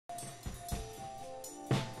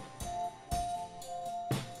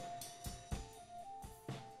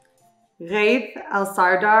Gaith Al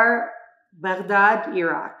Sardar, Baghdad,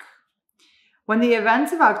 Iraq. When the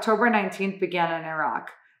events of October 19th began in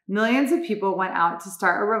Iraq, millions of people went out to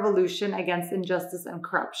start a revolution against injustice and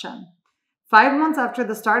corruption. 5 months after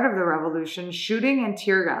the start of the revolution, shooting and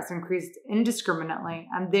tear gas increased indiscriminately,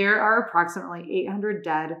 and there are approximately 800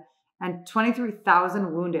 dead and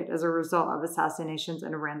 23,000 wounded as a result of assassinations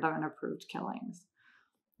and random and approved killings.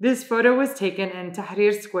 This photo was taken in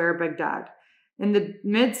Tahrir Square, Baghdad. In the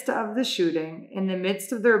midst of the shooting, in the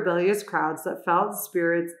midst of the rebellious crowds that felt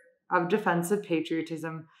spirits of defensive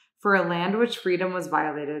patriotism for a land which freedom was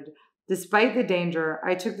violated, despite the danger,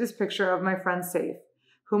 I took this picture of my friend Saif,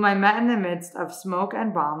 whom I met in the midst of smoke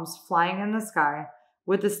and bombs flying in the sky,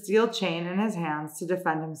 with a steel chain in his hands to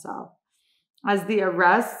defend himself. As the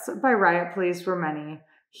arrests by riot police were many,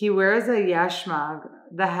 he wears a yashmag,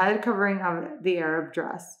 the head covering of the Arab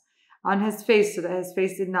dress, on his face so that his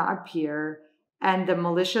face did not appear and the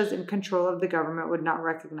militias in control of the government would not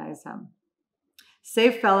recognize him.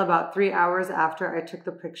 Saif fell about 3 hours after I took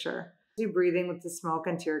the picture, breathing with the smoke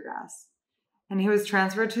and tear gas, and he was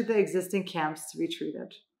transferred to the existing camps to be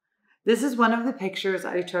treated. This is one of the pictures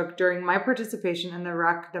I took during my participation in the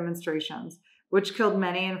Iraq demonstrations, which killed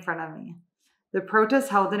many in front of me. The protests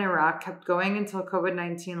held in Iraq kept going until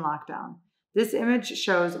COVID-19 lockdown. This image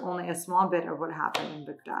shows only a small bit of what happened in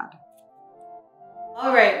Baghdad.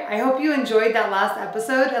 All right, I hope you enjoyed that last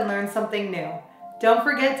episode and learned something new. Don't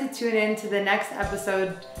forget to tune in to the next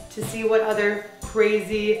episode to see what other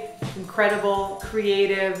crazy, incredible,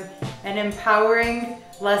 creative, and empowering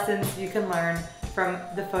lessons you can learn from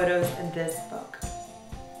the photos in this book.